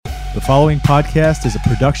The following podcast is a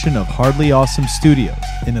production of Hardly Awesome Studios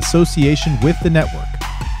in association with the network.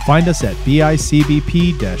 Find us at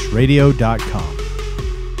bicbp-radio.com.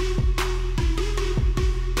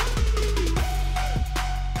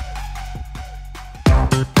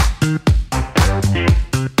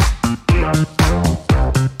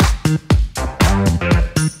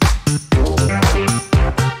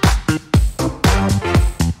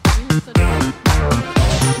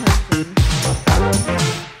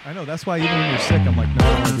 That's why even when you're sick, I'm like, no,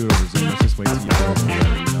 I don't want to do it over Zoom. Let's just wait till you get over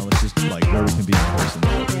together. You know, let's just like where we can be in person.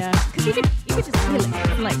 Yeah, because you could just feel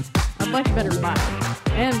it like a much better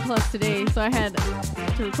vibe. And plus today, so I had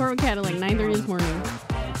to record with Kat at like 9:30 this morning.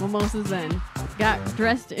 Mimosas then. Got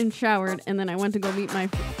dressed and showered, and then I went to go meet my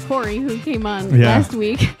Corey, who came on last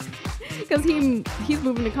week. Because he's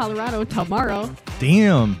moving to Colorado tomorrow.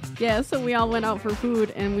 Damn. Yeah, so we all went out for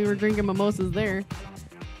food, and we were drinking mimosas there.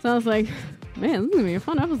 So I was like, man, this is going to be a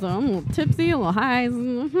fun episode. I'm a little tipsy, a little high.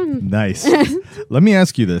 Nice. Let me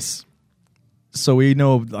ask you this. So we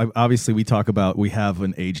know, obviously, we talk about we have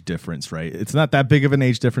an age difference, right? It's not that big of an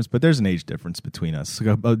age difference, but there's an age difference between us.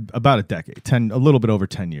 About a decade, a little bit over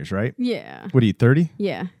 10 years, right? Yeah. What are you, 30?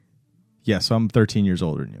 Yeah. Yeah, so I'm 13 years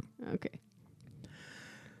older than you. Okay.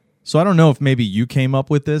 So I don't know if maybe you came up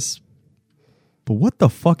with this, but what the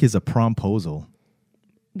fuck is a promposal?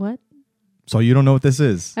 What? So you don't know what this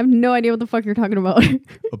is? I have no idea what the fuck you're talking about.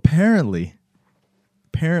 Apparently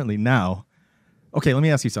now. Okay, let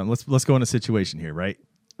me ask you something. Let's go in a situation here, right?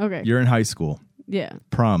 Okay. You're in high school. Yeah.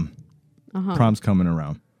 Prom. Uh-huh. Prom's coming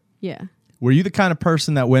around. Yeah. Were you the kind of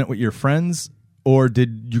person that went with your friends, or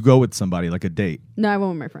did you go with somebody, like a date? No, I went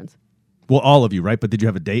with my friends. Well, all of you, right? But did you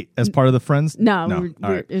have a date as part of the friends? No.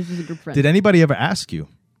 All right. It was just a group of friends. Did anybody ever ask you?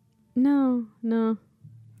 No.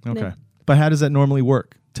 Okay. No. But how does that normally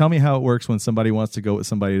work? Tell me how it works when somebody wants to go with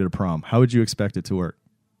somebody to the prom. How would you expect it to work?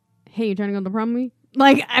 Hey, you trying to go to the prom with me?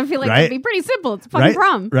 Like, I feel like Right? it'd be pretty simple. It's a fucking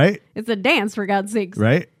prom. Right? It's a dance, for God's sakes.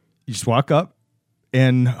 Right? You just walk up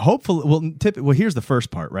and hopefully, well, here's the first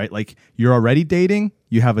part, right? Like, you're already dating,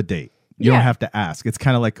 you have a date. You don't have to ask. It's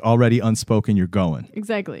kind of like already unspoken, you're going.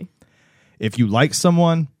 Exactly. If you like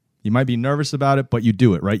someone, you might be nervous about it, but you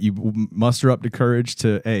do it, right? You muster up the courage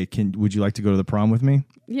to, hey, would you like to go to the prom with me?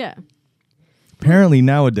 Yeah. Apparently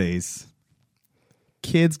nowadays,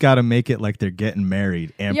 kids got to make it like they're getting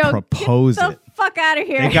married and propose get it. the fuck out of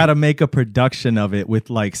here. They got to make a production of it with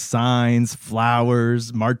like signs,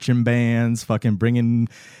 flowers, marching bands, fucking bringing,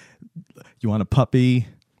 you want a puppy?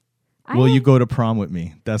 Will you go to prom with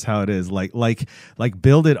me? That's how it is. Like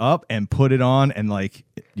build it up and put it on and like,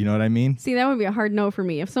 you know what I mean? See, that would be a hard no for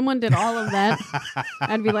me. If someone did all of that,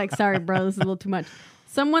 I'd be like, sorry, bro, this is a little too much.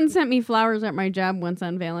 Someone sent me flowers at my job once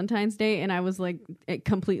on Valentine's Day, and I was like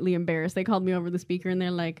completely embarrassed. They called me over the speaker, and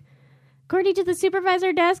they're like, "According to the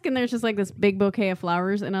supervisor desk," and there's just like this big bouquet of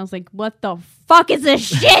flowers, and I was like, "What the fuck is this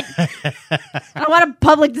shit? I want a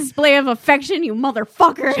public display of affection, you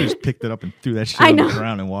motherfucker!" She just picked it up and threw that shit on the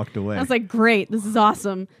ground and walked away. I was like, "Great, this is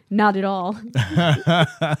awesome." Not at all.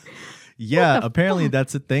 Yeah, apparently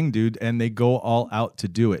that's a thing, dude, and they go all out to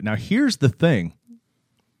do it. Now, here's the thing.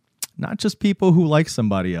 Not just people who like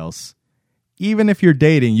somebody else. Even if you're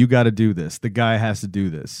dating, you got to do this. The guy has to do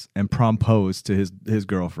this and propose to his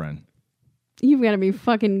girlfriend. You've got to be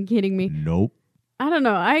fucking kidding me. Nope. I don't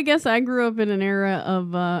know. I guess I grew up in an era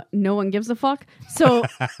of no one gives a fuck. So,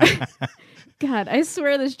 God, I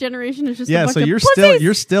swear this generation is just a bunch so of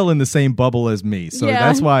you're still in the same bubble as me. So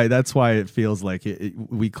that's why it feels like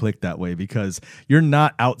we click that way, because you're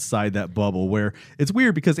not outside that bubble where it's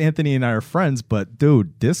weird because Anthony and I are friends, but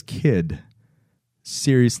dude, this kid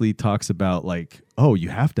seriously talks about like, oh, you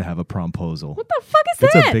have to have a promposal. What the fuck is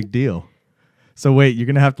that? It's a big deal. So wait, you're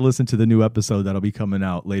going to have to listen to the new episode that'll be coming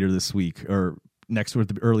out later this week or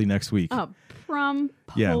early next week. Promposal.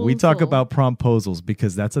 Yeah, we talk about promposals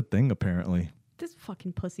because that's a thing apparently. This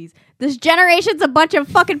fucking pussies. This generation's a bunch of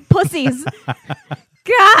fucking pussies.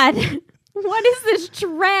 God, what is this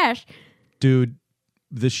trash? Dude,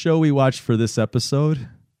 the show we watched for this episode,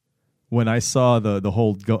 when I saw the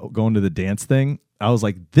whole going to the dance thing, I was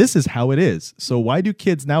like, this is how it is. So why do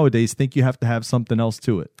kids nowadays think you have to have something else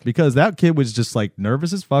to it? Because that kid was just like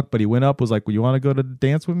nervous as fuck, but he went up, was like, well, you want to go to the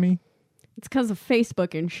dance with me? It's because of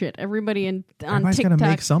Facebook and shit. Everybody on Everybody's TikTok.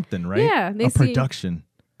 Gonna make something, right? Yeah. A production.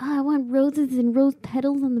 Oh, I want roses and rose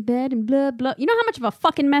petals on the bed and blah, blah. You know how much of a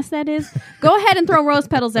fucking mess that is? Go ahead and throw rose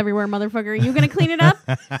petals everywhere, motherfucker. Are you going to clean it up?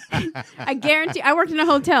 I guarantee. I worked in a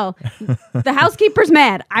hotel. The housekeeper's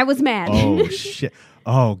mad. I was mad. Oh, shit.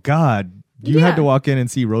 Oh, God. You had to walk in and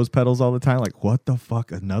see rose petals all the time? Like, what the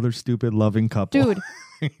fuck? Another stupid loving couple. Dude.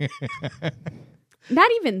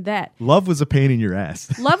 Not even that. Love was a pain in your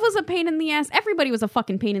ass. Love was a pain in the ass. Everybody was a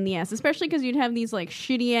fucking pain in the ass, especially because you'd have these like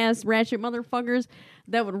shitty ass ratchet motherfuckers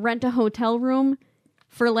that would rent a hotel room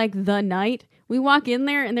for like the night. We walk in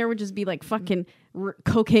there and there would just be like fucking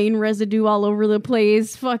cocaine residue all over the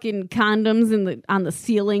place, fucking condoms on the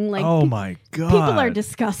ceiling. Like, oh my God. People are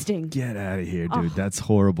disgusting. Get out of here, dude. That's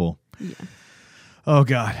horrible. Yeah. Oh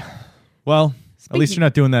God. Well, at least you're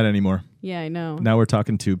not doing that anymore. Yeah, I know. Now we're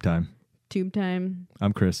talking tube time. Tube time.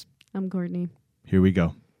 I'm Chris. I'm Courtney. Here we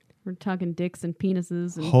go. We're talking dicks and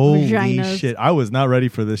penises and Holy vaginas. shit. I was not ready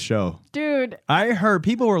for this show. Dude. I heard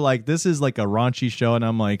people were like, this is like a raunchy show. And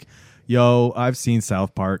I'm like, yo, I've seen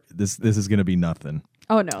South Park. This is going to be nothing.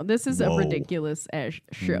 Oh, no. This is Whoa. a ridiculous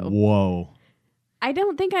show. Whoa. I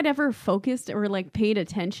don't think I'd ever focused or like paid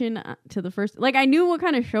attention to the first. Like I knew what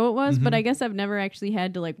kind of show it was, but I guess I've never actually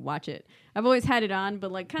had to like watch it. I've always had it on,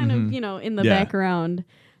 but like kind of, in the background.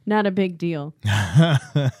 Not a big deal.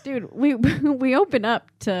 Dude, we open up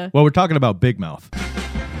to... Well, we're talking about Big Mouth.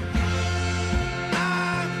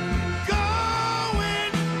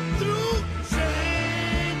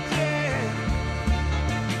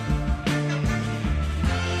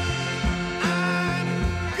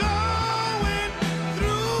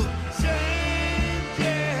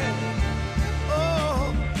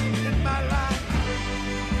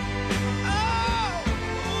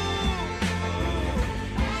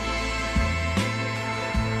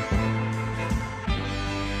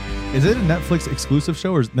 Is it a Netflix exclusive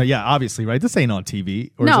show? Or no, yeah, obviously, right? This ain't on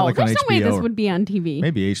TV. Or is it like there's on no HBO way this would be on TV.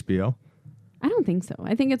 Maybe HBO. I don't think so.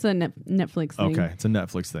 I think it's a Netflix thing. Okay, it's a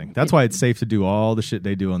Netflix thing. That's why it's safe to do all the shit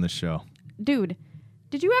they do on this show. Dude,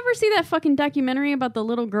 did you ever see that fucking documentary about the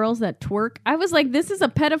little girls that twerk? I was like, this is a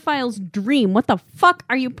pedophile's dream. What the fuck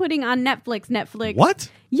are you putting on Netflix? What?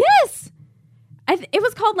 Yes! It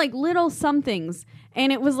was called like Little Somethings.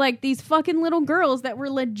 And it was like these fucking little girls that were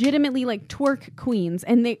legitimately like twerk queens.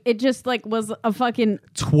 And it just like was a fucking...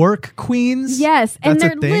 Twerk queens? Yes. And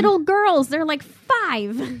That's they're little girls. They're like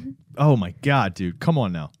 5. Oh my God, dude. Come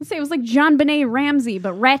on now. Let's say it was like John Benet Ramsey,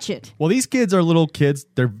 but ratchet. Well, these kids are little kids.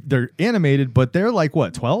 They're animated, but they're like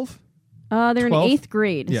what, 12? They're 12? in 8th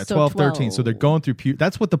grade. Yeah, so 12, 13. So they're going through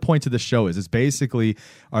that's what the point of the show is. It's basically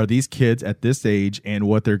are these kids at this age and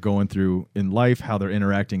what they're going through in life, how they're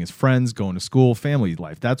interacting as friends, going to school, family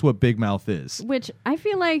life. That's what Big Mouth is. Which I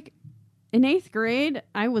feel like in 8th grade,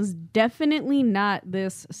 I was definitely not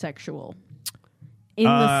this sexual in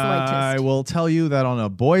the slightest. I will tell you that on a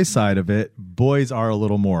boy side of it, boys are a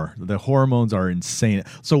little more. The hormones are insane.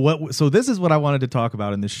 So this is what I wanted to talk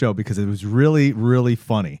about in this show because it was really, really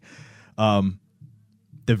funny.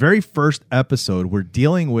 The very first episode, we're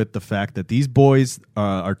dealing with the fact that these boys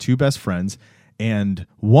are two best friends, and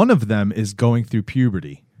one of them is going through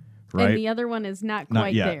puberty, right? And the other one is not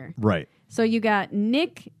quite yet. there. Right. So you got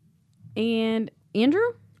Nick and Andrew?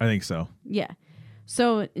 I think so. Yeah.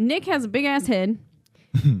 So Nick has a big ass head.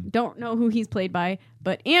 Don't know who he's played by,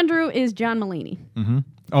 but Andrew is John Mulaney. Mm-hmm.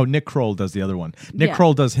 Oh, Nick Kroll does the other one. Nick Yeah.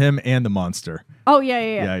 Kroll does him and the monster. Oh,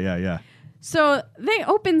 yeah. Yeah. So they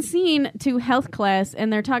open scene to health class,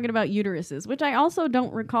 and they're talking about uteruses, which I also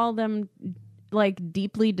don't recall them like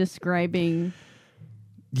deeply describing.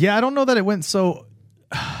 Yeah, I don't know that it went so.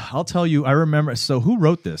 I'll tell you. I remember. So who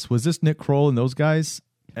wrote this? Was this Nick Kroll and those guys?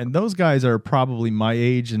 And those guys are probably my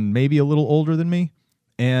age and maybe a little older than me.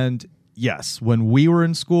 And yes, when we were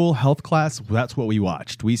in school, health class, that's what we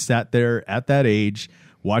watched. We sat there at that age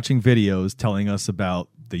watching videos telling us about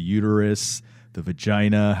the uterus, the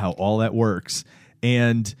vagina, how all that works.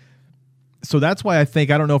 And so that's why I think,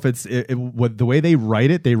 I don't know if it's what the way they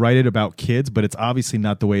write it about kids, but it's obviously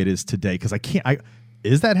not the way it is today. Because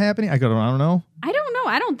is that happening? I don't know. I don't know.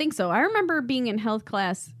 I don't think so. I remember being in health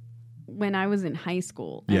class when I was in high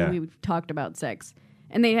school, and we talked about sex.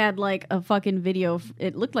 And they had like a fucking video.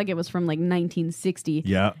 It looked like it was from like 1960.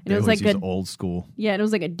 Yeah, and it was like old school. Yeah, it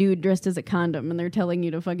was like a dude dressed as a condom, and they're telling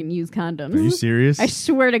you to fucking use condoms. Are you serious? I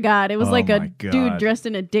swear to God, it was like a God. dude dressed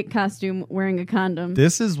in a dick costume wearing a condom.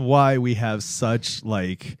 This is why we have such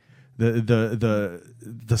like the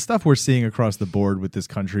stuff we're seeing across the board with this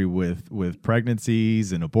country with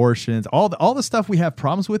pregnancies and abortions. All the stuff we have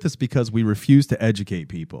problems with is because we refuse to educate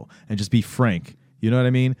people and just be frank. You know what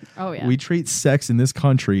I mean? Oh, yeah. We treat sex in this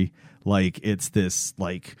country like it's this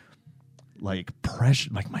like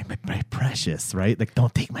precious, like my precious, right? Like,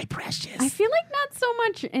 don't take my precious. I feel like not so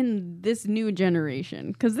much in this new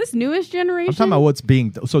generation, because this newest generation. I'm talking about what's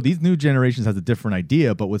being. So these new generations has a different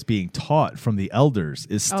idea, but what's being taught from the elders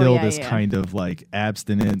is still this kind of like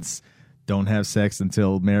abstinence. Don't have sex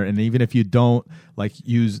until marriage, and even if you don't, like,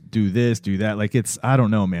 do this, do that. Like, it's, I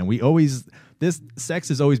don't know, man. This sex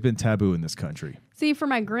has always been taboo in this country. See, for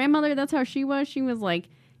my grandmother, that's how she was. She was like,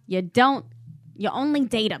 you only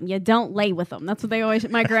date them. You don't lay with them. That's what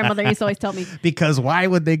my grandmother used to always tell me. Because why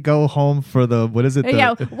would they go home for what is it?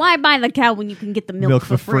 Why buy the cow when you can get the milk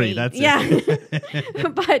for free? That's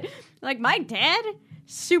it. But like my dad,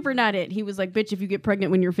 super not it. He was like, bitch, if you get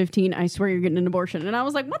pregnant when you're 15, I swear you're getting an abortion. And I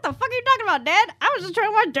was like, what the fuck are you talking about, Dad? I was just trying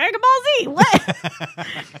to watch Dragon Ball Z.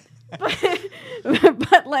 What?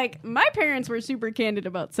 but like my parents were super candid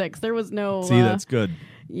about sex. There was no. See, that's good.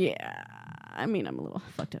 Yeah. I mean, I'm a little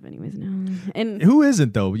fucked up anyways now. And who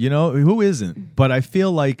isn't, though? Who isn't? But I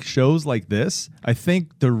feel like shows like this, I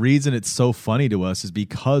think the reason it's so funny to us is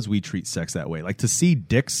because we treat sex that way. Like to see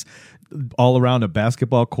dicks all around a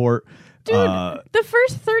basketball court. Dude, the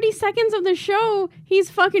first 30 seconds of the show,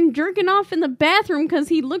 he's fucking jerking off in the bathroom because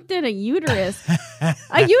he looked at a uterus.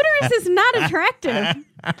 A uterus is not attractive.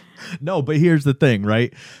 No, but here's the thing,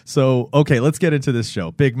 right? So, okay, let's get into this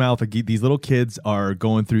show. Big Mouth, these little kids are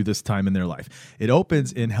going through this time in their life. It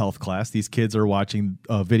opens in health class. These kids are watching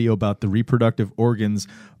a video about the reproductive organs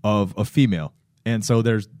of a female. And so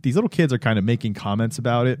these little kids are kind of making comments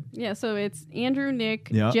about it. Yeah, so it's Andrew,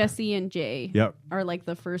 Nick, Jesse, and Jay are like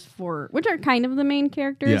the first four, which are kind of the main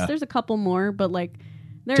characters. Yeah. There's a couple more, but like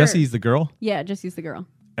Jesse's the girl? Yeah, Jesse's the girl.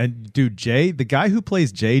 And dude, Jay, the guy who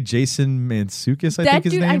plays Jay, Jason Mantzoukas, I think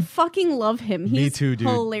his name. I fucking love him. He's Me too, dude.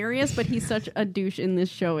 Hilarious, but he's such a douche in this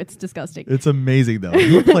show. It's disgusting. It's amazing though.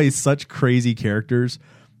 He plays such crazy characters.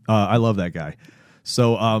 I love that guy.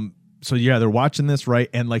 So yeah, they're watching this, right?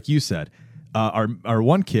 And like you said, our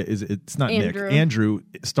one kid it's not Andrew. Nick. Andrew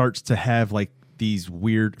starts to have like these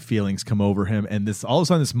weird feelings come over him, and all of a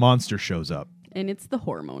sudden this monster shows up. And it's the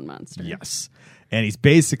hormone monster. Yes. And he's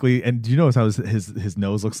basically, and do you notice how his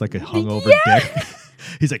nose looks like a hungover dick?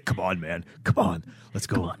 He's like, come on, man. Come on. Let's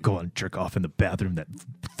go on, jerk off in the bathroom, that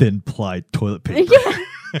thin ply toilet paper.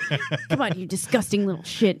 Yeah. Come on, you disgusting little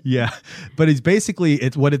shit. Yeah. But he's basically,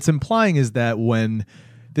 what it's implying is that when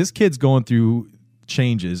this kid's going through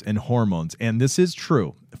changes and hormones, and this is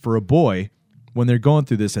true, for a boy, when they're going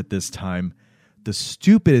through this at this time, the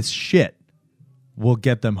stupidest shit will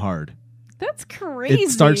get them hard. That's crazy. It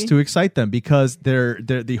starts to excite them because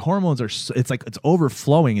the hormones are. It's like it's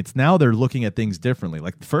overflowing. It's now they're looking at things differently.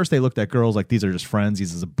 Like first they looked at girls like these are just friends.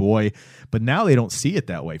 He's a boy, but now they don't see it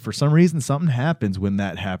that way. For some reason, something happens when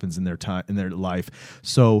that happens in their time in their life.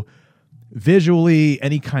 So visually,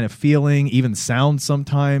 any kind of feeling, even sound,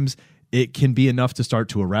 sometimes it can be enough to start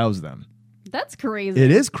to arouse them. That's crazy.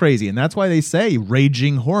 It is crazy, and that's why they say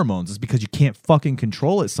raging hormones is because you can't fucking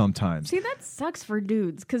control it sometimes. See, that sucks for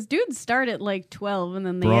dudes, because dudes start at like 12 and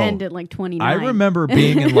then they end at like 29. I remember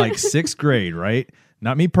being in like 6th grade, right?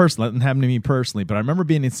 Not me personally, that didn't happen to me personally, but I remember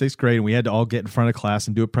being in 6th grade and we had to all get in front of class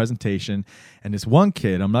and do a presentation, and this one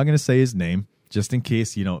kid, I'm not going to say his name, just in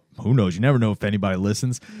case, who knows, you never know if anybody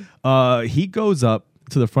listens, he goes up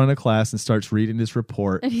to the front of class and starts reading this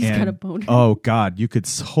report, and he's got a boner. Oh god, you could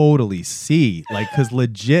totally see, like, because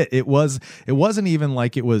legit it wasn't even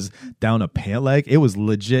like it was down a pant leg, it was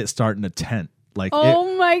legit starting a tent, like,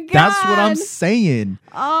 oh my god, that's what I'm saying.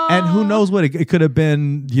 And who knows what it could have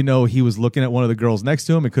been. He was looking at one of the girls next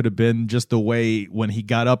to him. It could have been just the way when he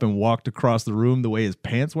got up and walked across the room, the way his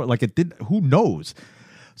pants were, like, it did, who knows.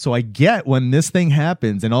 So I get when this thing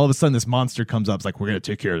happens and all of a sudden this monster comes up. It's like, we're going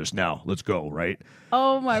to take care of this now. Let's go, right?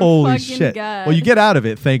 Oh, my Holy fucking shit. God. Well, you get out of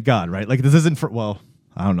it, thank God, right? Like, this isn't for, well,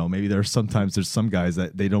 I don't know. Maybe there's some guys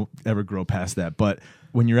that they don't ever grow past that. But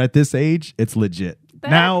when you're at this age, it's legit.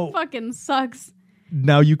 That fucking sucks.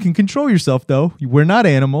 Now you can control yourself, though. We're not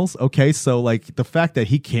animals, okay? So, like, the fact that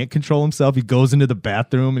he can't control himself, he goes into the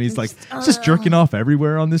bathroom and he's like, just jerking off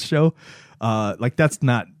everywhere on this show. Like, that's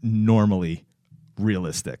not normally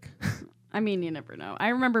realistic. I mean, you never know. I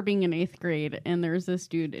remember being in 8th grade and there was this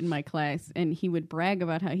dude in my class and he would brag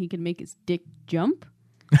about how he could make his dick jump.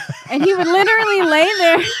 And he would literally lay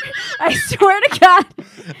there. I swear to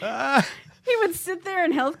God. He would sit there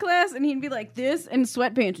in health class and he'd be like this in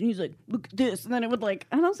sweatpants and he's like, look at this. And then it would like,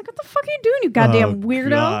 and I was like, what the fuck are you doing, you goddamn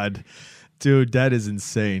weirdo? God. Dude, that is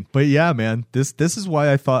insane. But yeah, man, this is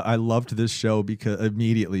why I thought I loved this show because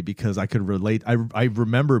I could relate. I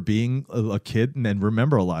remember being a kid and then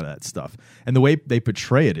remember a lot of that stuff. And the way they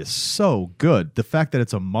portray it is so good. The fact that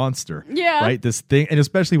it's a monster, right? This thing, and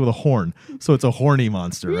especially with a horn. So it's a horny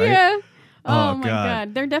monster, right? Yeah. Oh my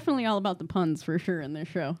God. They're definitely all about the puns for sure in this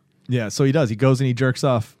show. Yeah, so he does. He goes and he jerks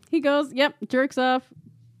off. He goes, jerks off.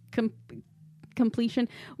 completion,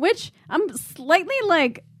 which I'm slightly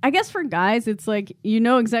like, I guess for guys, it's like, you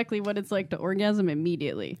know exactly what it's like to orgasm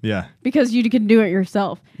immediately. Yeah. Because you can do it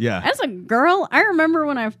yourself. Yeah. As a girl, I remember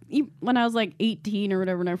when I was like 18 or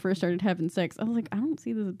whatever, when I first started having sex, I was like, I don't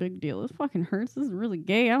see this as a big deal. This fucking hurts. This is really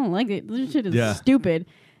gay. I don't like it. This shit is stupid.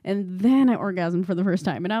 And then I orgasmed for the first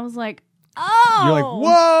time. And I was like, oh. You're like,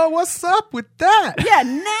 whoa, what's up with that? Yeah,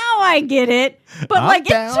 now I get it. But I'm like,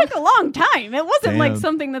 down. it took a long time. It wasn't like Damn.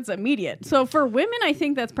 something that's immediate. So for women, I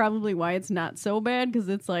think that's probably why it's not so bad, because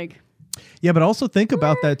it's like, Yeah, but also think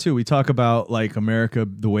about that too. We talk about like America,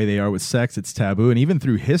 the way they are with sex, it's taboo. And even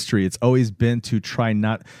through history, it's always been to try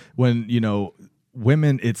not, when, you know,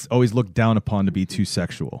 women, it's always looked down upon to be too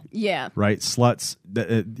sexual, yeah. right? Sluts,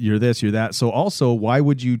 you're this, you're that. So also, why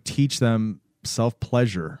would you teach them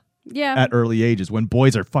self-pleasure Yeah. at early ages when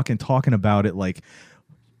boys are fucking talking about it like,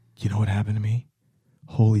 you know what happened to me?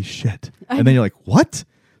 Holy shit. And then you're like, what?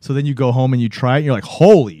 So then you go home and you try it and you're like,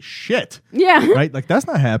 holy shit. Yeah. Right? Like that's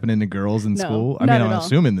not happening to girls in No, school. I not mean, at I'm all.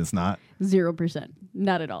 assuming it's not. 0%.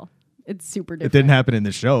 Not at all. It's super different. It didn't happen in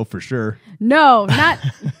the show for sure. No, not,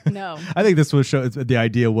 no. I think this was show. The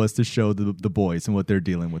idea was to show the boys and what they're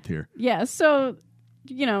dealing with here. Yeah, so,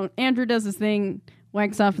 you know, Andrew does his thing,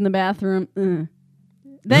 whacks off in the bathroom.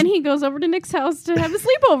 Then he goes over to Nick's house to have a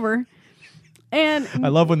sleepover. And I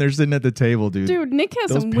love when they're sitting at the table, dude. dude, Nick has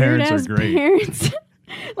Those some weird parents are ass great. parents.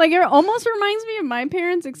 Like, it almost reminds me of my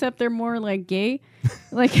parents, except they're more like gay.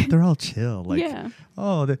 Like, They're all chill. Like, yeah.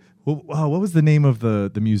 oh, what was the name of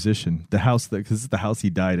the musician? The house that, because it's the house he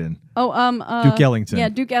died in. Oh, Duke Ellington. Yeah,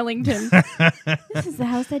 Duke Ellington. This is the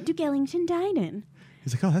house that Duke Ellington died in.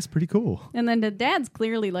 He's like, oh, that's pretty cool. And then the dad's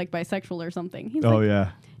clearly like bisexual or something. He's Oh like,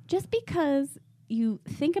 yeah. just because you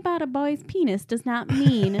think about a boy's penis does not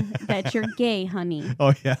mean that you're gay, honey.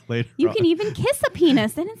 Oh yeah. Later. You on. can even kiss a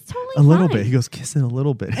penis, and it's totally a little fine. bit. He goes, kiss it a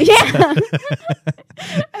little bit. Yeah.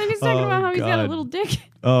 And he's talking Oh, about how he's got a God. little dick.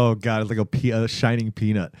 Oh god, it's like a shining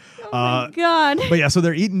peanut. Oh my God. But yeah, so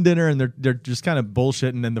they're eating dinner and they're just kind of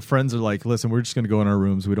bullshitting, and the friends are like, "Listen, we're just gonna go in our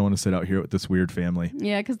rooms. We don't want to sit out here with this weird family."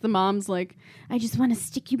 Yeah, because the mom's like, I just want to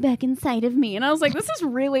stick you back inside of me. And I was like, this is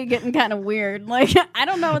really getting kind of weird. Like, I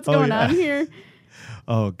don't know what's Oh, going yeah. on here.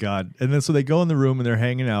 Oh god. And then so they go in the room and they're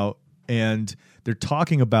hanging out and they're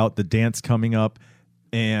talking about the dance coming up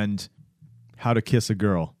and how to kiss a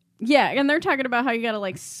girl. Yeah, and they're talking about how you got to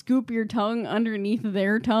like scoop your tongue underneath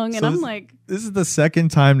their tongue. And So I'm this- like, This is the second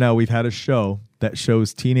time now we've had a show that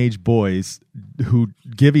shows teenage boys who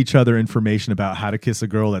give each other information about how to kiss a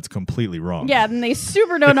girl that's completely wrong. yeah, and they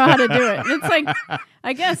super don't know how to do it. And it's like,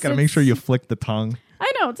 I guess. Gotta make sure you flick the tongue.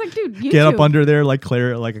 I know. It's like, dude, YouTube. Get up under there like a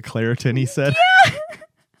Claritin, he said.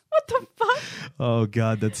 What the fuck? Oh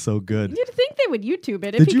god, that's so good. You'd think they would YouTube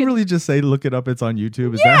it. If Did you you could- really just say look it up? It's on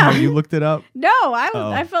YouTube. Is Yeah. that how you looked it up? No, I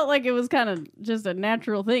Oh. felt like it was kind of just a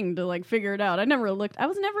natural thing to like figure it out. I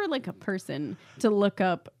was never like a person to look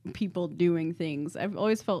up people doing things. I've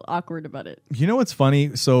always felt awkward about it. You know what's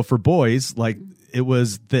funny? So for boys, like it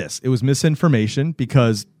was misinformation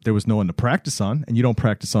because there was no one to practice on, and you don't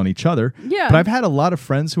practice on each other. Yeah. But I've had a lot of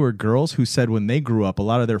friends who are girls who said when they grew up, a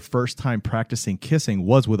lot of their first time practicing kissing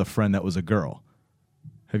was with a friend that was a girl.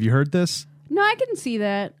 Have you heard this? No, I can see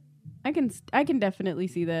that. I can definitely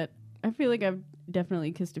see that. I feel like I've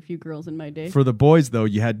definitely kissed a few girls in my day. For the boys, though,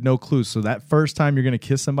 you had no clue. So that first time you're going to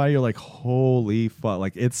kiss somebody, you're like, holy fuck.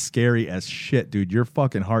 Like, it's scary as shit, dude. Your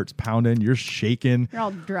fucking heart's pounding. You're shaking. You're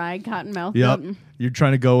all dry, cotton mouth. Yep. You're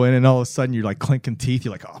trying to go in, and all of a sudden you're like clinking teeth.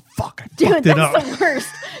 You're like, oh, fuck, I Dude, fucked it up. that's the worst.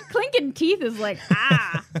 Clinking teeth is like,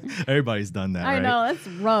 ah. Everybody's done that, I right? know, that's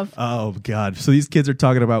rough. Oh, God. So these kids are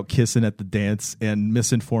talking about kissing at the dance and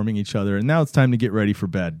misinforming each other. And now it's time to get ready for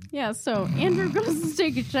bed. Yeah, so Andrew goes to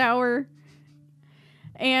take a shower.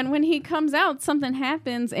 And when he comes out, something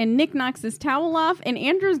happens, and Nick knocks his towel off, and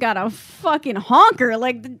Andrew's got a fucking honker.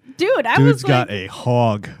 Like, dude, I Dude's was got like, a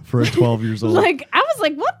hog for a 12 years old. like, I was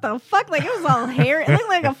like, what the fuck? Like, it was all hairy. It looked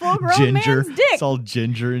like a full-grown ginger. man's dick. It's all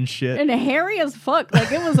ginger and shit. And hairy as fuck.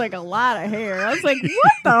 Like, it was like a lot of hair. I was like,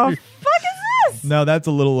 what the fuck is this? Now that's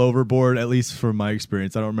a little overboard, at least from my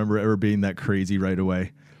experience. I don't remember ever being that crazy right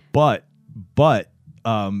away. But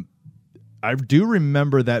I do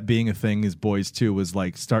remember that being a thing as boys too, was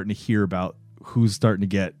like starting to hear about who's starting to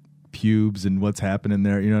get pubes and what's happening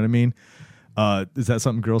there. You know what I mean? Is that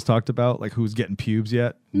something girls talked about? Like who's getting pubes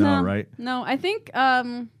yet? No, right? No, I think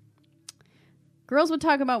girls would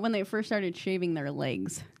talk about when they first started shaving their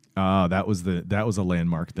legs. That was a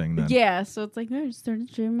landmark thing then. Yeah, so it's like I just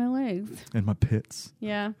started shaving my legs. And my pits.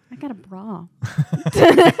 Yeah, I got a bra.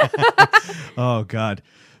 Oh God.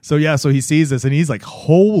 So yeah, so he sees this and he's like,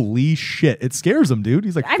 holy shit. It scares him, dude.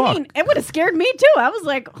 He's like, fuck. I mean, it would have scared me too. I was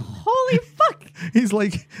like, holy fuck. He's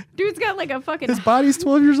like, Dude's got like a fucking... his body's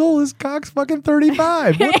 12 years old. His cock's fucking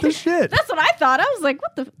 35. What the shit? That's what I thought. I was like,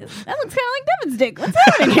 what the... That looks kind of like Devin's dick. What's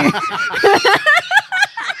happening here?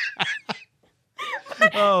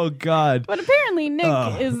 Oh God. But apparently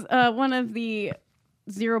Nick is one of the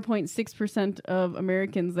 0.6% of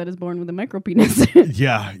Americans that is born with a micropenis.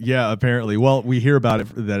 Yeah, apparently. Well, we hear about it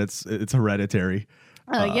that it's hereditary.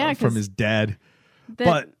 Yeah, from his dad. That,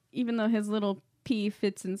 but even though his little pee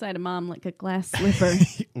fits inside a mom like a glass slipper.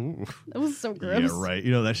 Ooh. That was so gross. Yeah, right.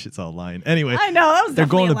 You know that shit's all lying. Anyway, I know, that was they're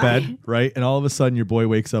going to definitely a lie. bed, right? And all of a sudden your boy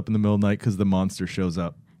wakes up in the middle of the night because the monster shows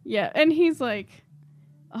up. Yeah, and he's like,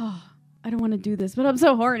 oh, I don't want to do this, but I'm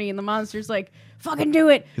so horny. And the monster's like, fucking do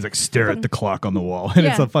it. He's like, stare at the clock on the wall. And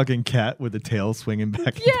it's Yeah. a fucking cat with a tail swinging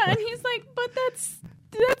back. Yeah, and he's like, but that's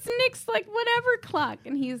Nick's like whatever clock.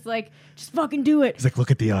 And he's like, just fucking do it. He's like,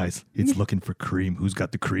 look at the eyes. It's looking for cream. Who's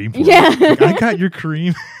got the cream? For Yeah. it? Like, I got your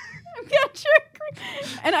cream. Yeah, sure.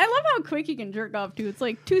 And I love how quick he can jerk off too. It's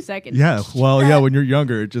like 2 seconds. Yeah. Well, yeah, when you're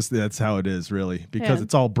younger, that's how it is, really. Because Yeah.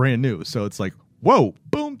 it's all brand new. So it's like, whoa,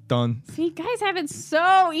 boom, done. See, guys have it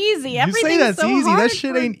so easy. You Everything's say that's so easy. hard That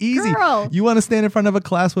shit for a ain't easy. girl. You want to stand in front of a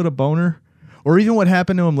class with a boner? Or even what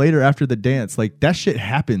happened to him later after the dance. Like, that shit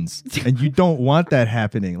happens. And you don't want that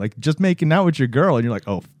happening. Like, just making out with your girl and you're like,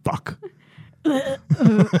 oh, fuck.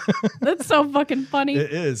 That's so fucking funny.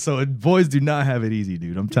 It is. So boys do not have it easy,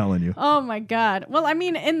 dude. I'm telling you. Oh my god. Well, I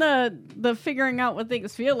mean, in the figuring out what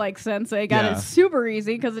things feel like sense, they got Yeah. it super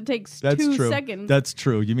easy because it takes That's 2 true. seconds. That's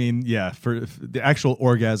true. You mean, yeah, for the actual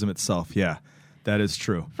orgasm itself. Yeah, that is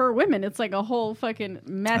true. For women, it's like a whole fucking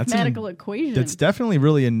mathematical equation. That's definitely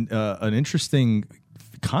really an interesting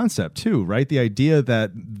concept too, right? The idea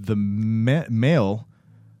that the male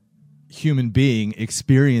human being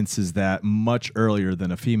experiences that much earlier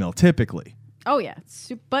than a female typically. Oh yeah,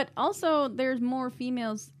 but also there's more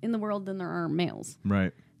females in the world than there are males.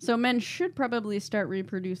 Right. So men should probably start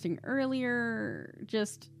reproducing earlier,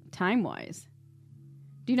 just time-wise.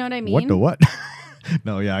 Do you know what I mean? What the what?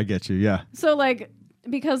 No, yeah, I get you. Yeah. So like,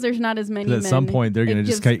 because there's not as many 'Cause men. at some point they're going to it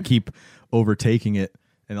just gives- keep overtaking it,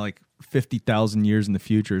 and like 50,000 years in the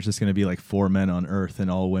future, it's just going to be like 4 men on Earth and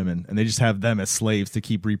all women, and they just have them as slaves to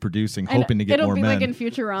keep reproducing, and hoping to get it'll more be men. like in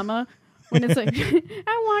Futurama when it's like,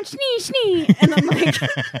 I want schnee, and then like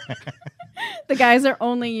the guys are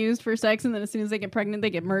only used for sex, and then as soon as they get pregnant, they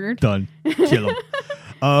get murdered. Done. Kill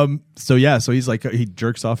him. So yeah, so he's like, he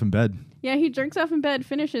jerks off in bed. Yeah, he jerks off in bed,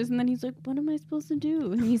 finishes, and then he's like, what am I supposed to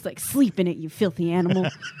do? And he's like, sleep in it, you filthy animal.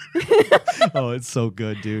 Oh, it's so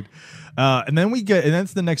good, dude. And then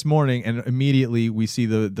that's the next morning, and immediately we see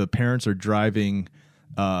the parents are driving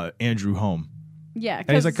Andrew home. Yeah.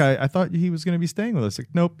 And he's like, I thought he was going to be staying with us. Like,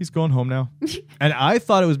 nope, he's going home now. And I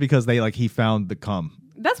thought it was because he found the cum.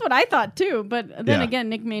 that's what I thought too. But then Yeah. again,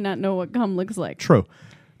 Nick may not know what cum looks like. True.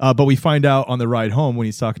 But we find out on the ride home when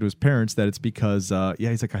he's talking to his parents that it's because,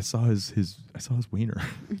 he's like, I saw his wiener.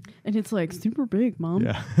 And it's like super big, Mom.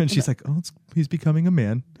 Yeah. And she's like, oh, he's becoming a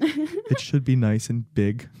man. It should be nice and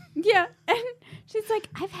big. Yeah. And she's like,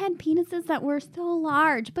 I've had penises that were so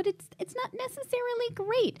large, but it's not necessarily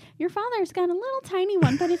great. Your father's got a little tiny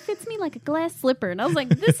one, but it fits me like a glass slipper. And I was like,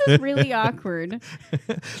 this is really awkward.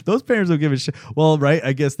 Those parents don't give a shit. Well, right?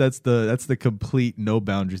 I guess that's the complete no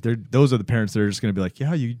boundaries. Those are the parents that are just going to be like,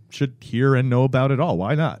 yeah, you should hear and know about it all.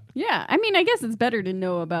 Why not? Yeah. I mean, I guess it's better to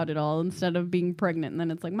know about it all instead of being pregnant. And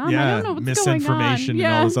then it's like, Mom, I Yeah, don't know what's going on. misinformation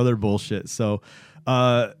and all this other bullshit. So,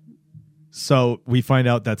 so we find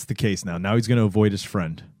out that's the case now. Now he's going to avoid his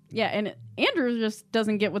friend. Yeah, and Andrew just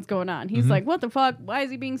doesn't get what's going on. He's like, what the fuck? Why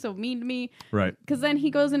is he being so mean to me? Right. Because then he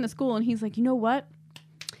goes into school and he's like, you know what?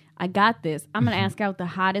 I got this. I'm going to ask out the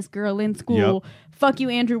hottest girl in school. Yep. Fuck you,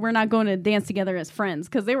 Andrew. We're not going to dance together as friends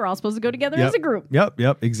because they were all supposed to go together as a group. Yep,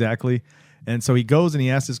 exactly. And so he goes and he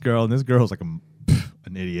asks this girl, and this girl's like an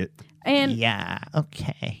idiot. And yeah,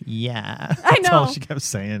 okay, yeah. I That's all know. she kept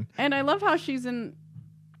saying. And I love how she's in...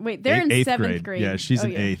 Wait, they're in Eighth 7th grade. Yeah, she's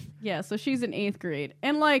in yeah. 8th. Yeah, so she's in 8th grade.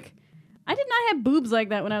 And like... I did not have boobs like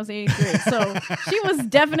that when I was in 8th grade. So she was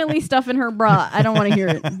definitely stuffing her bra. I don't want to hear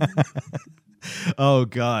it. Oh,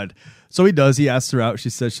 God. So he does. He asks her out. She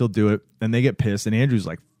says she'll do it. And they get pissed. And Andrew's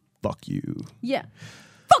like, fuck you. Yeah.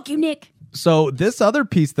 Fuck you, Nick. So this other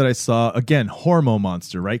piece that I saw, again, hormone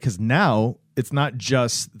monster, right? Because now it's not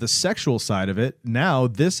just the sexual side of it. Now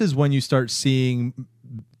this is when you start seeing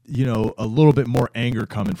a little bit more anger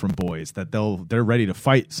coming from boys, that they're ready to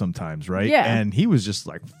fight sometimes, right? Yeah. And he was just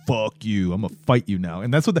like, fuck you, I'm gonna fight you now.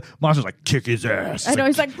 And that's what the monster's like, kick his ass. I know,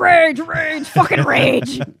 he's like, rage, fucking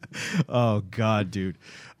rage. Oh God, dude.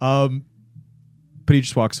 But he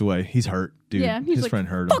just walks away. He's hurt, dude. Yeah, he's his like, friend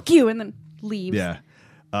hurt him. fuck you, and then leaves. Yeah.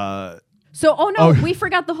 So, we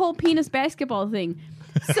forgot the whole penis basketball thing.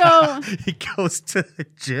 So he goes to the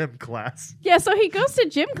gym class. yeah, so he goes to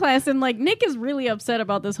gym class, and like Nick is really upset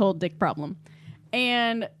about this whole dick problem.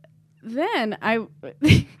 And then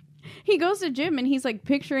he goes to gym and he's like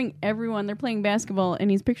picturing everyone. They're playing basketball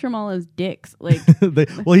and he's picturing them all as dicks. Like,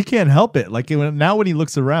 Well, he can't help it. Like now when he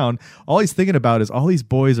looks around, all he's thinking about is all these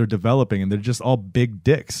boys are developing and they're just all big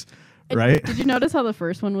dicks. Right? Did you notice how the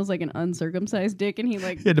first one was like an uncircumcised dick and he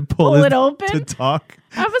had to pull it open to talk?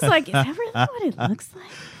 I was like, is that really what it looks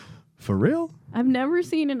like? For real? I've never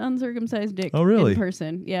seen an uncircumcised dick really? in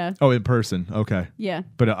person. Yeah. Oh, in person. Okay. Yeah.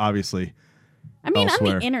 But obviously. I mean,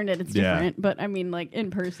 elsewhere. on the internet it's different, but I mean like in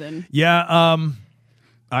person. Yeah,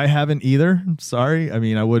 I haven't either. I'm sorry. I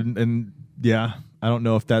mean, I wouldn't, and yeah, I don't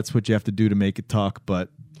know if that's what you have to do to make it talk, but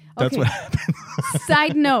that's what happened.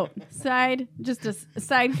 Side note, just a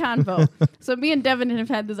side convo. So me and Devin have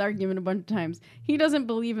had this argument a bunch of times. He doesn't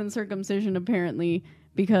believe in circumcision apparently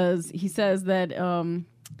because he says that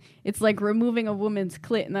it's like removing a woman's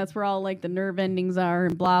clit and that's where all like the nerve endings are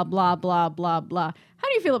and blah blah blah blah blah. How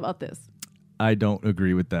do you feel about this? I don't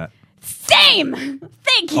agree with that. Same.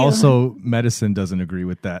 Thank you. Also, medicine doesn't agree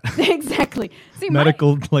with that. Exactly. See,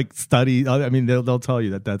 medical study. I mean, they'll tell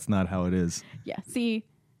you that that's not how it is. Yeah. See,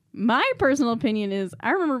 my personal opinion is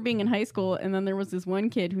I remember being in high school and then there was this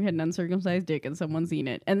one kid who had an uncircumcised dick and someone seen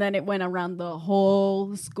it. And then it went around the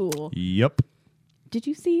whole school. Yep. Did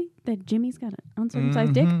you see that Jimmy's got an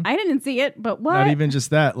uncircumcised dick? I didn't see it, but what? Not even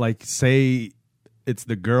just that. Like, say it's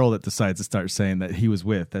the girl that decides to start saying that he was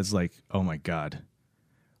with. That's like, oh my God.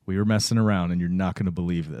 We were messing around and you're not going to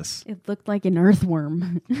believe this. It looked like an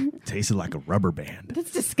earthworm. Tasted like a rubber band.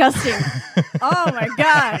 That's disgusting. Oh my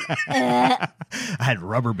God. I had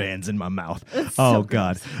rubber bands in my mouth. That's Oh so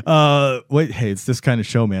God. Wait, hey, it's this kind of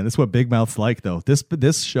show, man. This is what Big Mouth's like, though.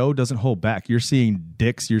 This show doesn't hold back. You're seeing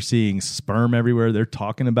dicks. You're seeing sperm everywhere. They're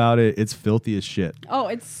talking about it. It's filthy as shit. Oh,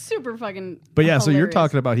 it's super fucking But yeah, hilarious. so you're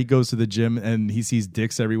talking about he goes to the gym and he sees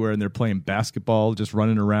dicks everywhere and they're playing basketball, just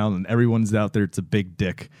running around and everyone's out there. It's a big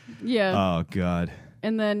dick. Yeah. Oh God.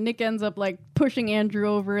 And then Nick ends up like pushing Andrew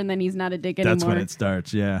over and then he's not a dick anymore. That's when it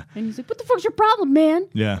starts, yeah. And he's like, what the fuck's your problem, man?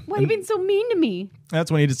 Yeah. Why are you being so mean to me? That's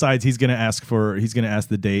when he decides he's gonna ask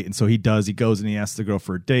the date, and so he does. He goes and he asks the girl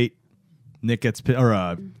for a date.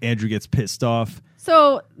 Andrew gets pissed off.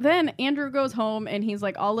 So then Andrew goes home and he's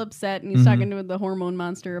like all upset and he's talking to the hormone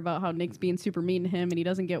monster about how Nick's being super mean to him and he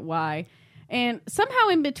doesn't get why. And somehow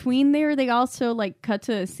in between there, they also like cut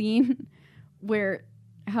to a scene where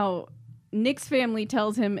how Nick's family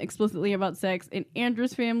tells him explicitly about sex and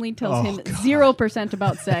Andrew's family tells him 0%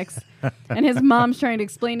 about sex. And his mom's trying to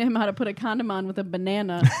explain to him how to put a condom on with a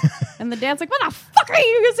banana. And the dad's like, what the fuck are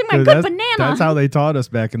you using my good banana? That's how they taught us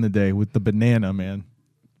back in the day with the banana, man.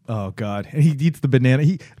 Oh God. And he eats the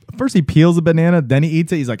banana. First he peels the banana, then he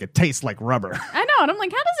eats it. He's like, it tastes like rubber. I know. And I'm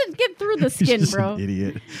like, how does it get through the He's skin, just bro? an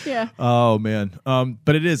idiot. Yeah. Oh man.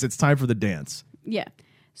 But it's time for the dance. Yeah.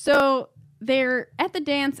 So they're at the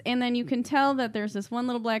dance, and then you can tell that there's this one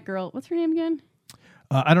little black girl. What's her name again?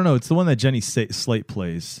 I don't know. It's the one that Jenny Slate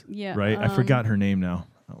plays. Yeah. Right? I forgot her name now.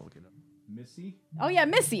 I'll look it up. Missy? Oh, yeah,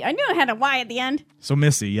 Missy. I knew it had a Y at the end. So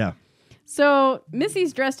Missy, yeah. So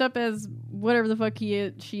Missy's dressed up as whatever the fuck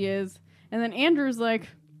she is. And then Andrew's like,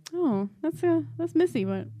 oh, that's Missy,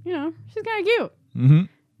 but, she's kind of cute. Mm-hmm.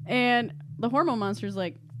 And the hormone monster's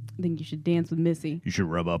like, I think you should dance with Missy. You should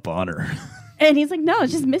rub up on her. And he's like, no,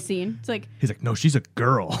 it's just Missy. And it's like, he's like, no, she's a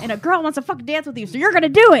girl. And a girl wants to fucking dance with you, so you're going to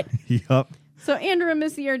do it. Yup. So Andrew and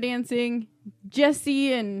Missy are dancing.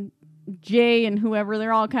 Jesse and Jay and whoever,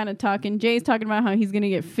 they're all kind of talking. Jay's talking about how he's going to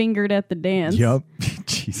get fingered at the dance. Yup.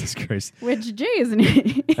 Jesus Christ. Which Jay is an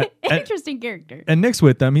interesting character. And Nick's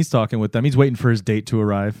with them. He's talking with them. He's waiting for his date to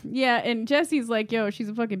arrive. Yeah, and Jesse's like, yo, she's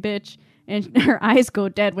a fucking bitch. And her eyes go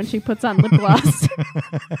dead when she puts on lip gloss.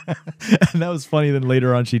 And that was funny. Then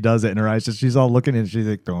later on, she does it, and her eyes she's all looking, and she's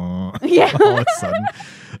like, "Duh," Yeah. all of a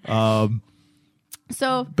sudden.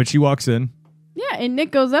 So, but she walks in. Yeah, and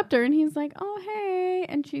Nick goes up to her, and he's like, oh, hey.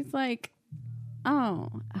 And she's like, oh,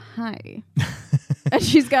 hi. And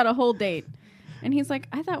she's got a whole date. And he's like,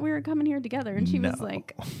 I thought we were coming here together. And she was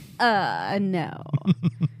like, no. And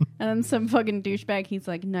then some fucking douchebag, he's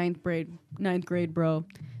like, ninth grade, bro.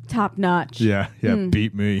 Top notch. Yeah,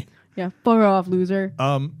 beat me. Yeah, fuck off, loser.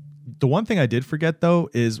 The one thing I did forget, though,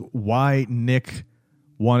 is why Nick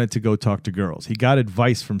wanted to go talk to girls. He got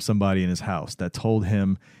advice from somebody in his house that told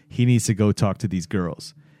him he needs to go talk to these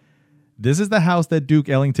girls. This is the house that Duke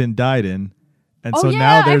Ellington died in. And so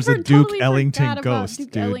now there's a Duke Ellington ghost,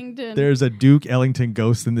 dude. Ellington. There's a Duke Ellington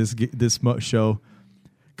ghost in this show,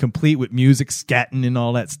 complete with music, scatting and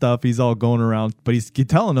all that stuff. He's all going around, but he's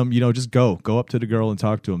telling them, just go up to the girl and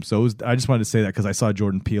talk to him. So I just wanted to say that because I saw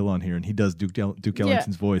Jordan Peele on here and he does Duke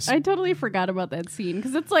Ellington's voice. I totally forgot about that scene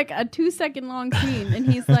because it's like a 2-second long scene,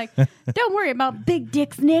 and he's like, "Don't worry about big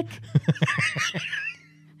dicks, Nick.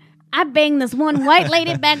 I banged this one white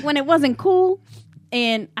lady back when it wasn't cool,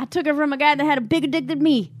 and I took her from a guy that had a bigger dick than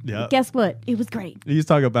me. Yeah. Guess what? It was great." He's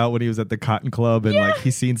talking about when he was at the Cotton Club and like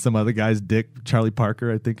he's seen some other guy's dick, Charlie Parker,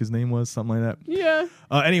 I think his name was, something like that. Yeah.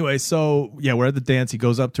 Anyway, so we're at the dance. He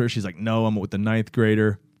goes up to her. She's like, "No, I'm with the 9th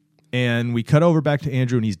grader." And we cut over back to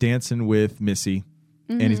Andrew and he's dancing with Missy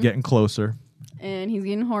and he's getting closer. And he's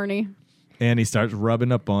getting horny. And he starts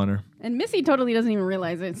rubbing up on her. And Missy totally doesn't even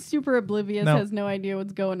realize it. Super oblivious, has no idea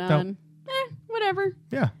what's going on. Whatever.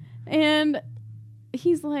 Yeah. And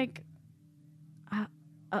he's like,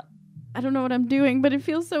 I don't know what I'm doing, but it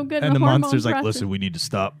feels so good. And the monster's like, "Listen, we need to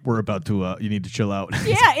stop. We're about to, you need to chill out."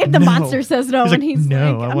 Yeah, if the monster says no, he's and he's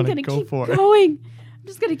 "No, like, I I'm want to going to go keep for it. going. I'm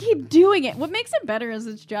just going to keep doing it. What makes it better is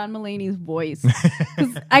it's John Mulaney's voice.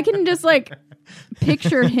 Because I can just like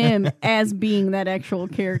picture him as being that actual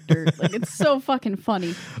character. Like, it's so fucking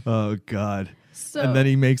funny. Oh, God. So, and then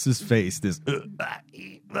he makes his face, this,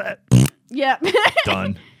 yeah.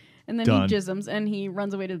 done. And then Done. he jisms and he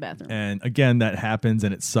runs away to the bathroom. And again, that happens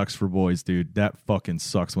and it sucks for boys, dude. That fucking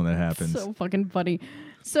sucks when that happens. So fucking funny.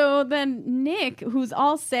 So then Nick, who's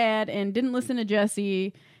all sad and didn't listen to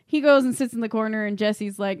Jesse, he goes and sits in the corner and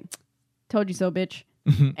Jesse's like, "Told you so, bitch."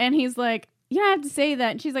 And he's like, "You don't have to say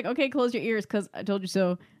that." And she's like, "Okay, close your ears because I told you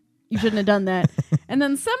so. You shouldn't have done that." And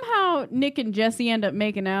then somehow Nick and Jesse end up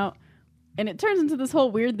making out. And it turns into this whole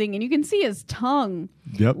weird thing, and you can see his tongue.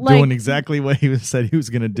 Yep, like, doing exactly what he said he was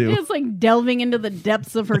going to do. It's like delving into the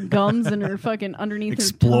depths of her gums and her fucking underneath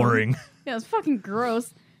exploring. her tongue. Yeah, it's fucking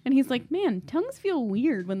gross. And he's like, "Man, tongues feel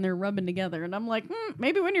weird when they're rubbing together." And I'm like,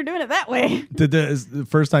 maybe when you're doing it that way. Is the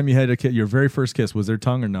first time you had a kiss, your very first kiss, was there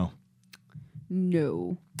tongue or no?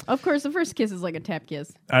 No. Of course, the first kiss is like a tap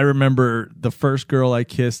kiss. I remember the first girl I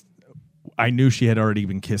kissed, I knew she had already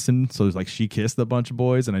been kissing, so it was like she kissed a bunch of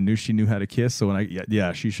boys, and I knew she knew how to kiss. So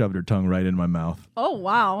when she shoved her tongue right in my mouth. Oh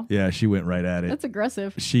wow! Yeah, she went right at it. That's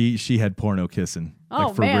aggressive. She had porno kissing. Oh,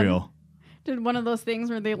 like for man. real. Did one of those things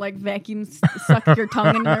where they like vacuum suck your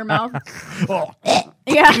tongue into their mouth? Oh,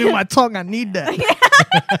 yeah. give me my tongue. I need that.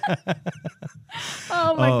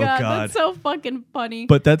 Oh my God, God, that's so fucking funny.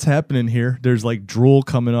 But that's happening here. There's like drool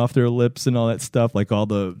coming off their lips and all that stuff, like all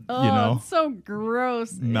the it's so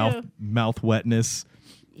gross. mouth wetness.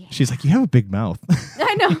 Yeah. She's like, "You have a big mouth."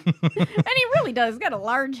 I know. And he really does. He's got a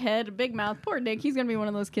large head, a big mouth. Poor Nick. He's going to be one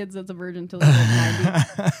of those kids that's a virgin till he's like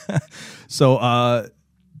 90. So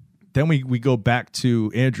then we go back to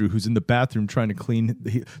Andrew, who's in the bathroom trying to clean.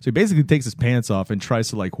 So he basically takes his pants off and tries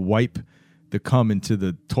to like wipe the cum into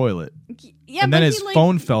the toilet. Yeah, and then his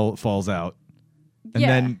phone falls out. And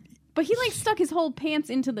then... But he like stuck his whole pants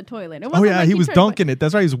into the toilet. Oh yeah, he was dunking it.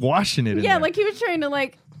 That's why he was washing it in there. Like he was trying to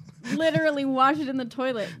like literally wash it in the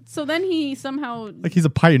toilet. So then he somehow... Like he's a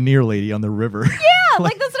pioneer lady on the river. Yeah,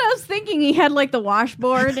 like that's what I was thinking. He had like the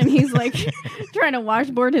washboard and he's like trying to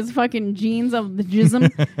washboard his fucking jeans of the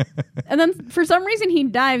jism. And then for some reason he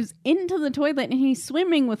dives into the toilet and he's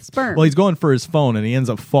swimming with sperm. Well, he's going for his phone and he ends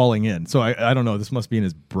up falling in. So I don't know. This must be in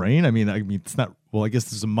his brain. I mean, it's not... Well, I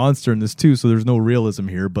guess there's a monster in this too, so there's no realism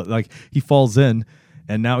here. But like he falls in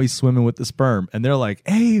and now he's swimming with the sperm. And they're like,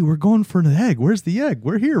 "Hey, we're going for an egg. Where's the egg?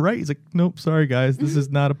 We're here, right?" He's like, "Nope, sorry guys. This is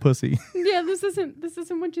not a pussy." Yeah, this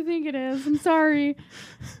isn't what you think it is. I'm sorry.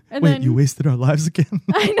 And Wait, then, you wasted our lives again?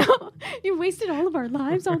 I know. You wasted all of our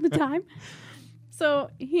lives all the time. So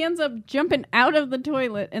he ends up jumping out of the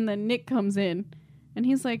toilet and then Nick comes in and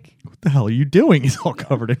he's like, "What the hell are you doing?" He's all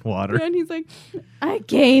covered in water. And he's like, "I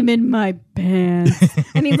came in my pants."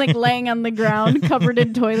 And he's like laying on the ground covered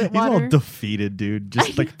in toilet water. He's all defeated, dude.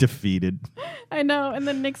 Just like defeated. I know. And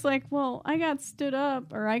then Nick's like, "Well, I got stood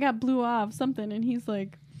up or I got blew off something." And he's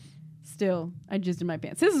like, "Still, I jizzed in my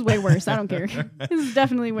pants." This is way worse. I don't care. This is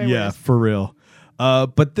definitely way worse. Yeah, for real.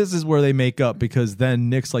 But this is where they make up because then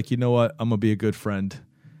Nick's like, "You know what? I'm going to be a good friend.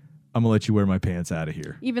 I'm going to let you wear my pants out of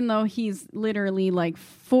here." Even though he's literally like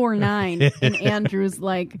 4'9" and Andrew's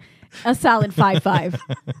like a solid 5'5".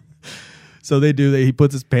 So they do. He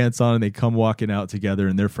puts his pants on and they come walking out together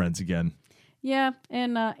and they're friends again. Yeah,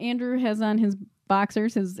 and Andrew has on his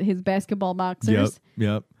boxers, his basketball boxers.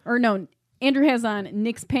 Yep. Or no, Andrew has on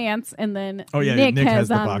Nick's pants, and then Nick has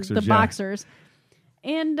the on boxers, the yeah. boxers.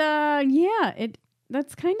 And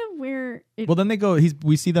that's kind of where it. Well, then they go.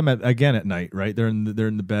 We see them again at night, right? They're in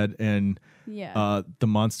the bed, and the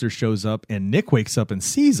monster shows up, and Nick wakes up and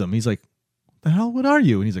sees him. He's like, "The hell? What are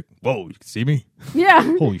you?" And he's like, "Whoa, you can see me? Yeah.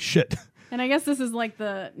 Holy shit!" And I guess this is like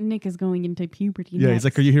the Nick is going into puberty. Yeah, next. he's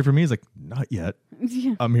like, "Are you here for me?" He's like, "Not yet.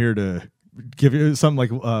 Yeah. I'm here to give you something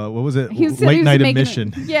like what was it? He said Late he was night making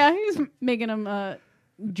admission." he was making him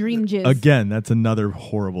dream jizz. Again, that's another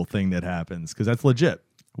horrible thing that happens because that's legit.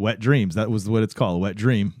 Wet dreams. That was what it's called, wet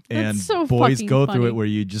dream. That's and so boys fucking go through funny. it where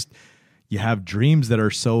you have dreams that are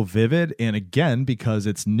so vivid. And again, because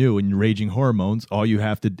it's new and raging hormones, all you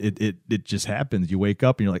have to it just happens. You wake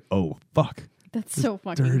up and you're like, oh fuck. That's so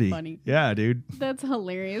fucking Dirty. funny. Yeah, dude. That's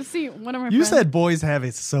hilarious. See, one of my You friends. said boys have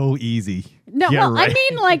it so easy. No, Yeah, well, right. I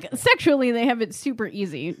mean, like, sexually, they have it super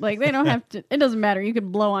easy. Like, they don't have to, it doesn't matter. You could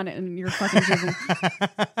blow on it and you're fucking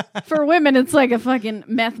jizzing. For women, it's like a fucking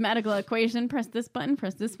mathematical equation. Press this button,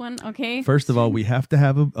 press this one, okay? First of all, we have to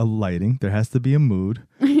have a lighting. There has to be a mood.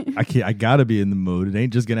 I gotta be in the mood. It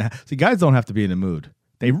ain't just gonna see, guys don't have to be in the mood.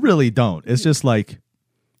 They really don't. It's just like,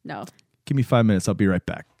 No. give me 5 minutes, I'll be right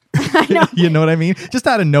back. You know what I mean? Just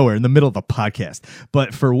out of nowhere in the middle of a podcast.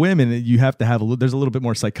 But for women, you have to have there's a little bit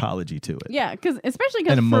more psychology to it. Yeah, especially And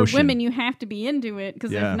because for emotion. women, you have to be into it.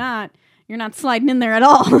 Because Yeah. if not, you're not sliding in there at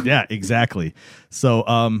all. Yeah, exactly. So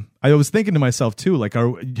I was thinking to myself too, like,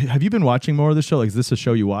 have you been watching more of the show? Like, is this a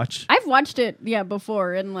show you watch? I've watched it,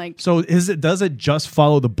 before, and like, So does it just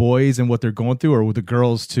follow the boys and what they're going through, or with the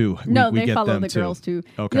girls too? no, We they get follow them the girls too.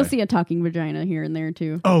 Okay. You'll see a talking vagina here and there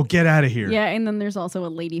too. Oh, get out of here. Yeah, and then there's also a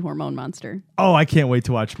lady hormone monster. Oh, I can't wait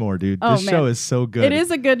to watch more, dude. Oh, This show man. is so good. It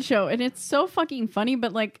is a good show, and it's so fucking funny,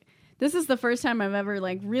 but like, this is the first time I've ever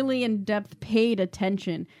like really in depth paid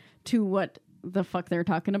attention to what the fuck they're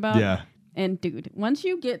talking about. Yeah. And dude, once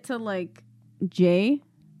you get to like Jay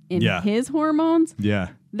and Yeah. his hormones, Yeah.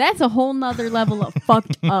 that's a whole nother level of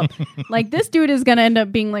fucked up. Like, this dude is gonna end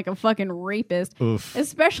up being like a fucking rapist. Oof.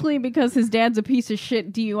 Especially because his dad's a piece of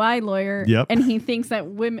shit DUI lawyer. Yep. And he thinks that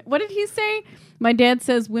women, what did he say? My dad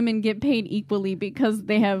says women get paid equally because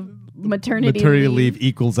they have maternity leave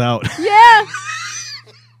equals out. Yeah.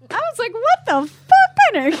 I was like, what the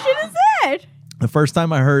fuck kind of shit is that? The first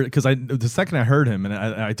time I heard, the second I heard him, and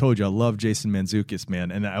I told you I love Jason Mantzoukas, man,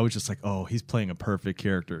 and I was just like, oh, he's playing a perfect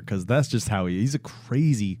character because that's just how he's a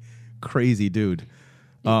crazy, crazy dude.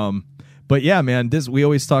 But yeah, man, we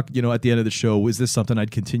always talk, at the end of the show, is this something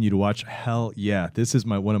I'd continue to watch? Hell yeah, this is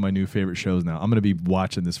one of my new favorite shows now. I'm gonna be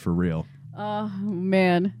watching this for real. Oh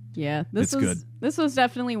man, yeah, It's good. This was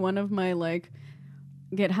definitely one of my like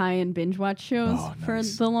get high and binge watch shows for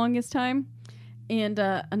nice. the longest time. And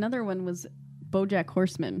another one was BoJack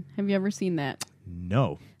Horseman. Have you ever seen that?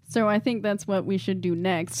 No, So I think that's what we should do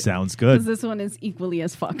next. sounds Because good. this one is equally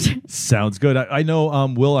as fucked. Sounds good. I know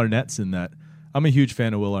Will Arnett's in that. I'm a huge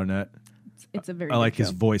fan of Will Arnett. It's a very I like good his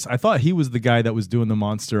show. voice. I thought he was the guy that was doing the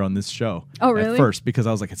monster on this show. Oh, really? At first, because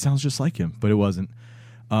I was like, it sounds just like him, but it wasn't.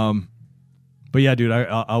 But yeah, dude.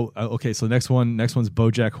 Okay. So next one's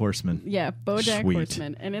BoJack Horseman. Yeah, BoJack Sweet.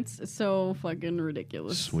 Horseman, and it's so fucking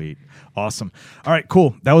ridiculous. Sweet, awesome. All right,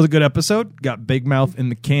 cool. That was a good episode. Got Big Mouth in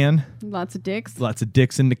the can. Lots of dicks. Lots of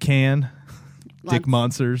dicks in the can. Dick Lots-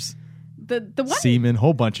 monsters. The one Semen.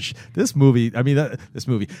 Whole bunch of this movie. I mean,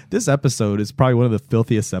 this episode is probably one of the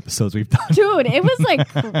filthiest episodes we've done. dude, it was like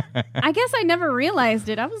I guess I never realized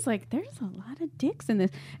it. I was like, there's a lot of dicks in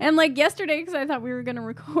this. And like yesterday, because I thought we were gonna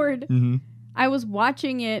record, Mm-hmm. I was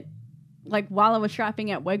watching it like while I was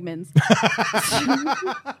shopping at Wegmans.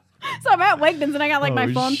 So I'm at Wegmans and I got like my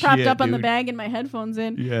Oh, phone propped shit, up on the dude. bag and my headphones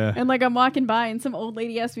in. Yeah. And like I'm walking by and some old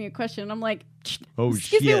lady asked me a question and I'm like, Oh,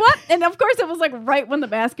 excuse me, shit. what? And of course it was like right when the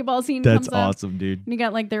basketball scene That's comes up. awesome, dude. And you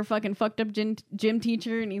got like their fucking fucked up gym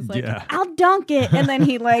teacher, and he's like, Yeah. "I'll dunk it," and then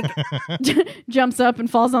he like jumps up and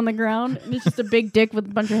falls on the ground, and it's just a big dick with a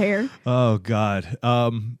bunch of hair. Oh God.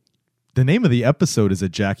 The name of the episode is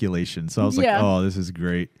Ejaculation. So I was like, Yeah. oh, this is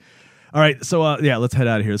great. All right. So yeah, let's head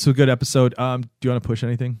out of here. So a good episode. Do you want to push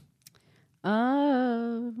anything?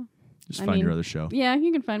 Just I find mean, your other show. Yeah,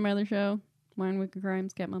 you can find my other show, Wine Wicked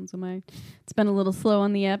Crimes, Cat Moms of My. It's been a little slow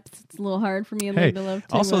on the apps. It's a little hard for me and Hey, Lady Love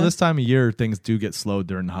to, also this time of year, things do get slowed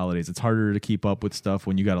during the holidays. It's harder to keep up with stuff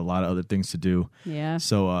when you got a lot of other things to do. yeah.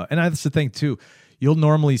 So, and that's the thing too. You'll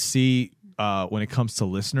normally see when it comes to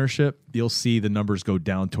listenership, you'll see the numbers go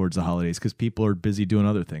down towards the holidays because people are busy doing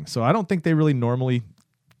other things. So I don't think they really normally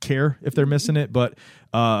care if they're missing it, but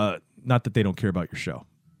not that they don't care about your show.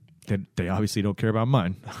 they obviously don't care about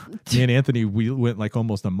mine. Me and Anthony, we went like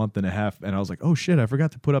almost a month and a half, and I was like, oh shit, I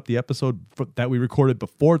forgot to put up the episode that we recorded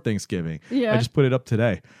before Thanksgiving. Yeah. I just put it up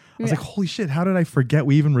today. I was like, holy shit, how did I forget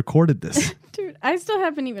we even recorded this? Dude, I still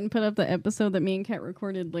haven't even put up the episode that me and Kat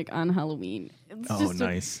recorded like on Halloween. It's Oh,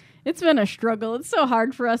 nice. It's been a struggle. It's so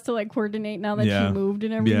hard for us to like coordinate now that Yeah. she moved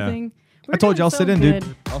and everything. I told you I'll sit in, good.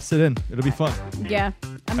 dude. I'll sit in. It'll be fun. Yeah,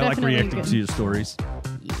 I'm I like definitely reacting gonna, to your stories.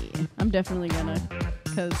 Yeah, I'm definitely gonna,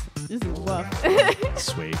 because this is rough.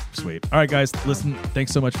 Sweet, sweet. All right, guys, listen.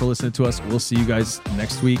 Thanks so much for listening to us. We'll see you guys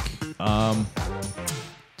next week.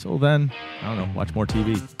 Till then, I don't know. Watch more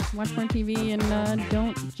TV. Watch more TV and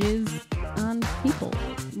don't jizz on people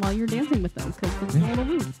while you're dancing with them, because it's a little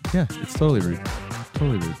rude. Yeah, it's totally rude.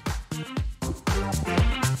 Totally rude.